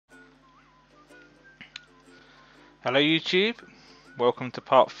Hello YouTube, welcome to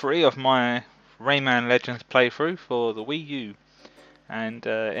part 3 of my Rayman Legends playthrough for the Wii U. And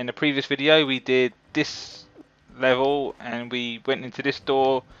in the previous video we did this level and we went into this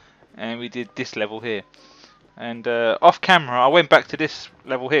door and we did this level here. And off camera I went back to this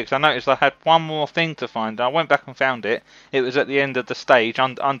level here because I noticed I had one more thing to find. I went back and found it. It was at the end of the stage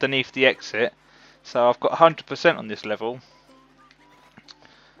underneath the exit. So I've got 100% on this level.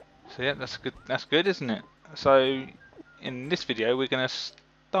 So yeah, that's good, isn't it? So in this video we're going to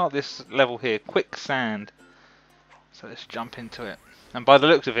start this level here, quicksand. So let's jump into it. And by the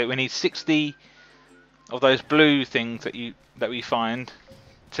looks of it, we need 60 of those blue things that we find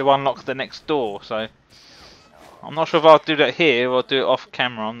to unlock the next door. So I'm not sure if I'll do that here or do it off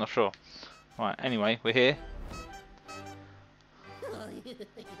camera. I'm not sure. Right. Anyway, we're here.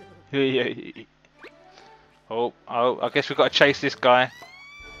 Oh, I guess we've got to chase this guy.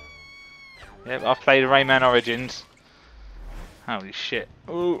 Yep, I've played Rayman Origins. Holy shit.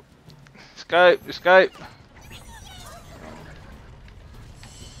 Ooh. Let's go.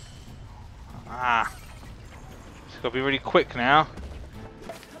 Ah. It's got to be really quick now.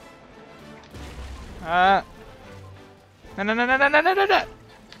 No.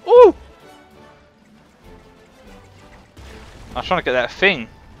 Ooh! I was trying to get that thing.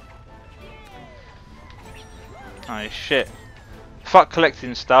 Oh shit. Fuck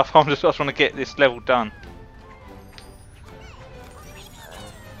collecting stuff, I just want to get this level done.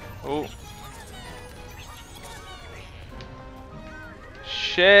 Oh.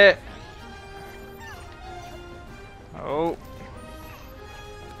 Shit. Oh.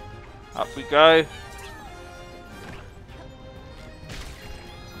 Up we go.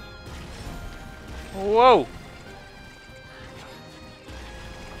 Whoa.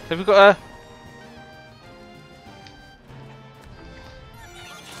 Have we got a...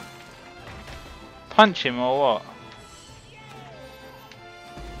 punch him or what?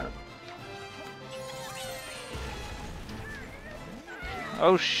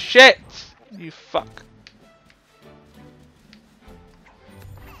 Oh shit! You fuck.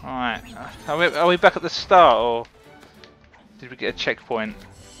 Alright. Are we back at the start or did we get a checkpoint?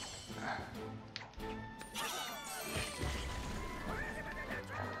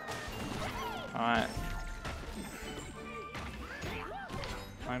 Alright.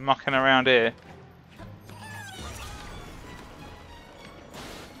 I'm mucking around here.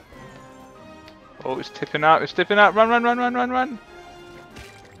 Oh, it's tipping up, Run!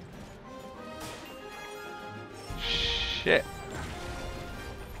 Shit.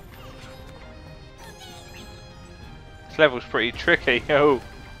 This level's pretty tricky. Oh,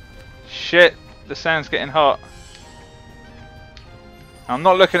 shit, the sand's getting hot. I'm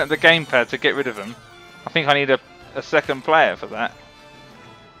not looking at the gamepad to get rid of them. I think I need a second player for that.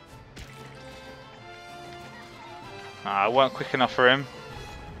 I weren't quick enough for him.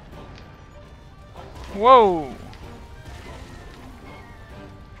 Whoa!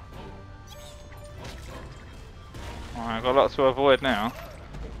 Alright, I've got a lot to avoid now.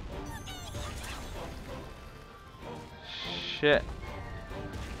 Shit.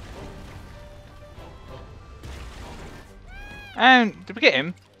 And did we get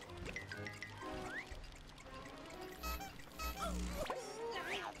him?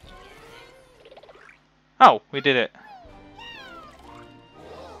 Oh, we did it.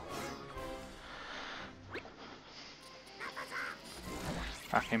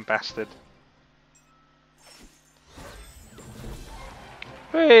 Fucking bastard.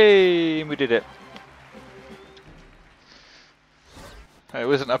 Hey, we did it. It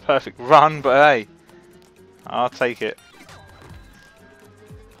wasn't a perfect run, but hey, I'll take it.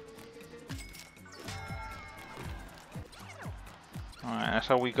 Alright,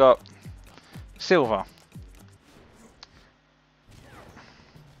 that's all we got. Silver.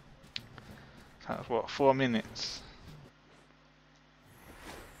 That was what, 4 minutes?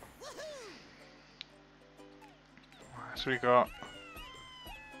 So we got...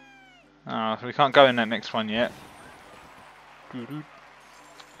 oh, so we can't go in that next one yet.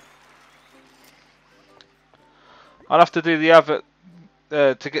 I'll have to do the other...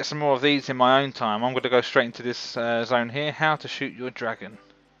 to get some more of these in my own time. I'm going to go straight into this zone here. How to shoot your dragon.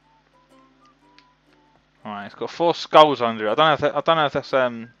 Alright, it's got 4 skulls under it. I don't know if that's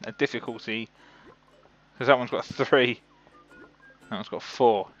a difficulty. Because that one's got 3. That one's got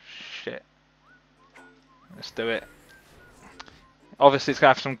 4. Shit. Let's do it. Obviously it's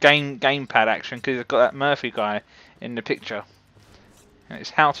going to have some gamepad action because it's got that Murfy guy in the picture. And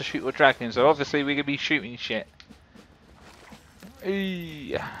it's how to shoot your dragon, so obviously we're going to be shooting shit.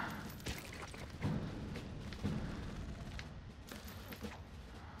 Eee.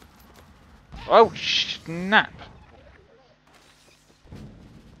 Oh snap!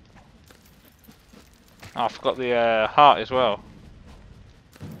 Oh, I forgot the heart as well.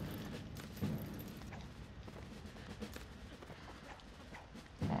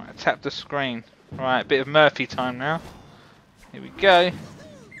 Alright, tap the screen. Right, bit of Murphy time now. Here we go.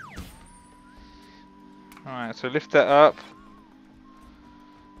 Alright, so lift that up.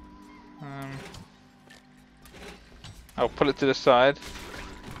 I'll pull it to the side.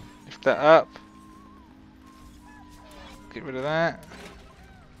 Lift that up. Get rid of that.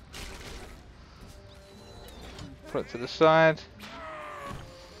 Pull it to the side.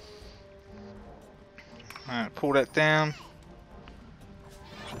 Alright, pull that down.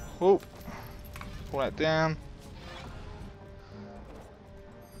 Oh, pull that down.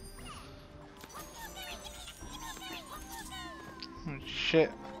 Oh, shit.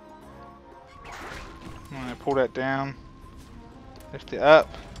 Alright, pull that down. Lift it up.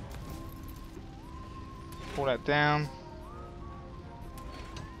 Pull that down.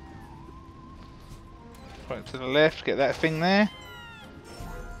 Put it to the left, get that thing there.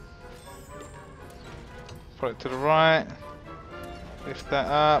 Put it to the right. Lift that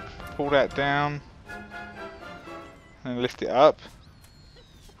up. Pull that down. And lift it up.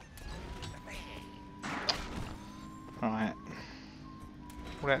 Right.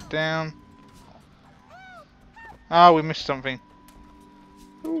 Pull that down. Oh, we missed something.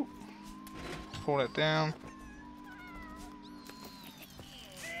 Ooh. Pull that down.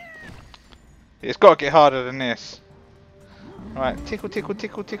 It's got to get harder than this. Right, tickle, tickle,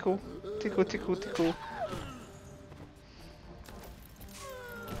 tickle, tickle. Tickle, tickle, tickle.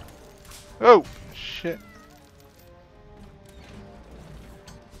 Oh, shit.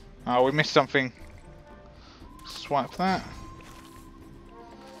 Oh, we missed something. Swipe that.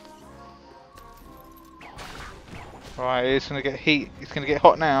 Right, it's gonna get heat. It's gonna get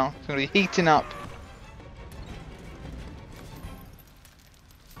hot now. It's gonna be heating up.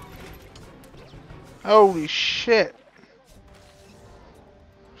 Holy shit.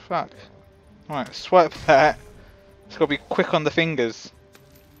 Fuck. Right, swipe that. It's gotta be quick on the fingers.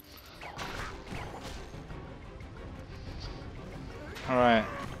 Alright.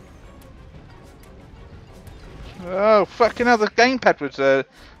 Oh, fucking hell, the gamepad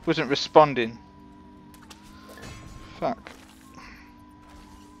wasn't responding. Fuck.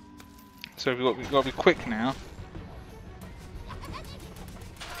 So we've got to be quick now.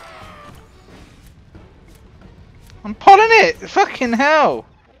 I'm pulling it! Fucking hell!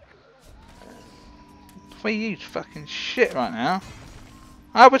 Wii U's fucking shit right now.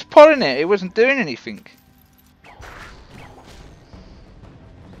 I was pulling it, it wasn't doing anything.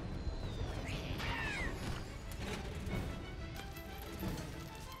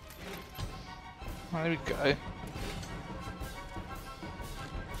 There we go.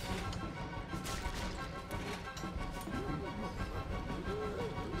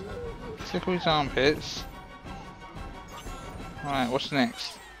 Tickle his armpits. Right, what's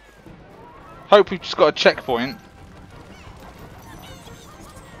next? Hope we've just got a checkpoint.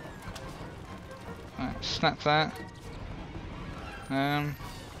 Right, snap that.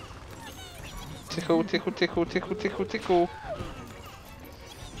 Tickle, tickle, tickle, tickle, tickle, tickle.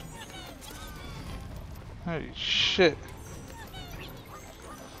 Holy shit.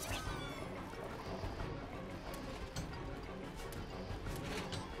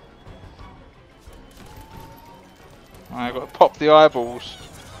 I've got to pop the eyeballs.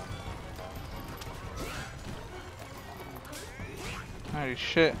 Holy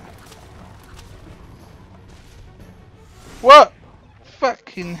shit. What?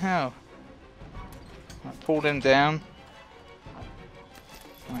 Fucking hell. Right, pull them down.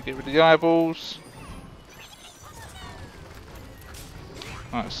 Right, get rid of the eyeballs.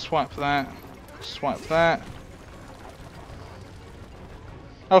 Right, swipe that. Swipe that.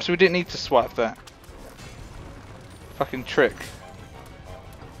 Oh, so we didn't need to swipe that. Fucking trick.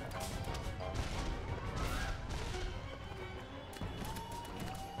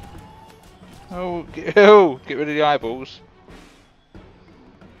 Oh, get rid of the eyeballs.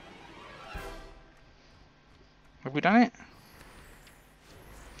 Have we done it?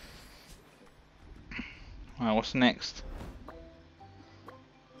 Alright, what's next?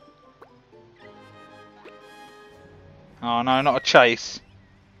 Oh no, not a chase.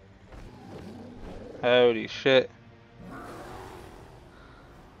 Holy shit.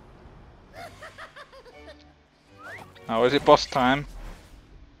 Oh, is it boss time?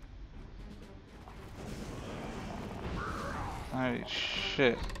 Holy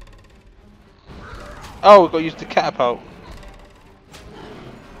shit. Oh, we've got to use the catapult.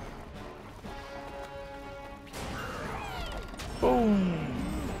 Boom.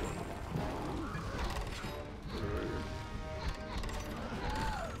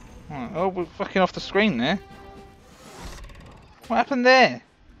 Oh, Oh, we're fucking off the screen there. What happened there?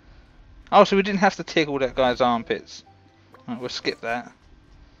 Oh, so we didn't have to tickle that guy's armpits. Right, we'll skip that.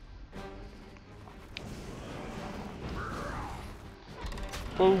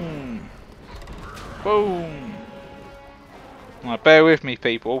 Boom. Boom. Right, bear with me,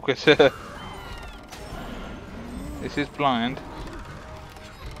 people, because this is blind.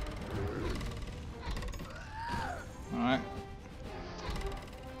 Alright.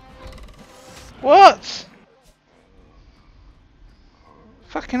 What?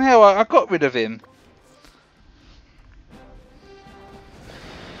 Fucking hell, I got rid of him.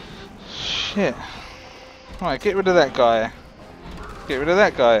 Shit. Right, get rid of that guy. Get rid of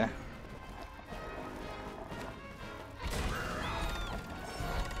that guy.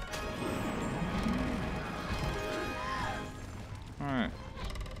 Alright.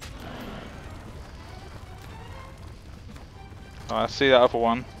 Oh, I see that other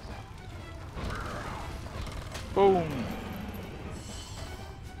one. Boom.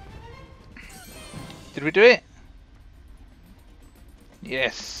 Did we do it?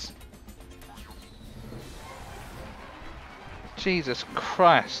 Yes. Jesus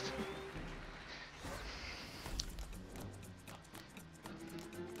Christ.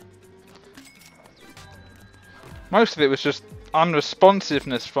 Most of it was just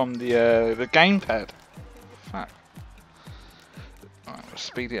unresponsiveness from the gamepad. Fuck. Alright, we'll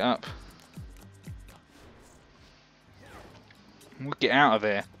speed it up. We'll get out of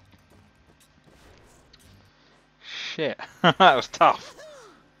there. Shit, that was tough.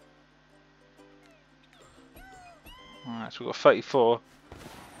 Alright, so we've got 34.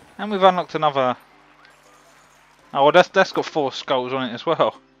 And we've unlocked another... Oh, well, that's got 4 skulls on it as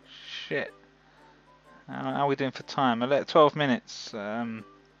well. Shit. How are we doing for time? 12 minutes. Should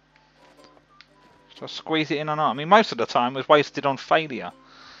I squeeze it in or not? I mean, most of the time was wasted on failure.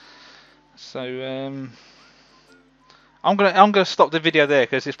 So, I'm gonna stop the video there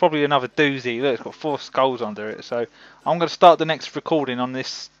because it's probably another doozy. Look, it's got 4 skulls under it. So I'm gonna start the next recording on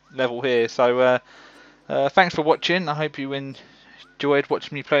this level here. So thanks for watching. I hope you enjoyed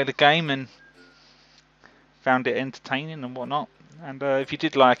watching me play the game and found it entertaining and whatnot. And if you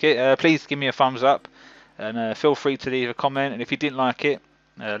did like it, please give me a thumbs up and feel free to leave a comment. And if you didn't like it,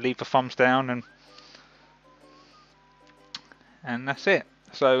 leave a thumbs down. And that's it.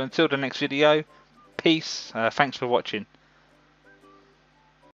 So until the next video, peace. Thanks for watching.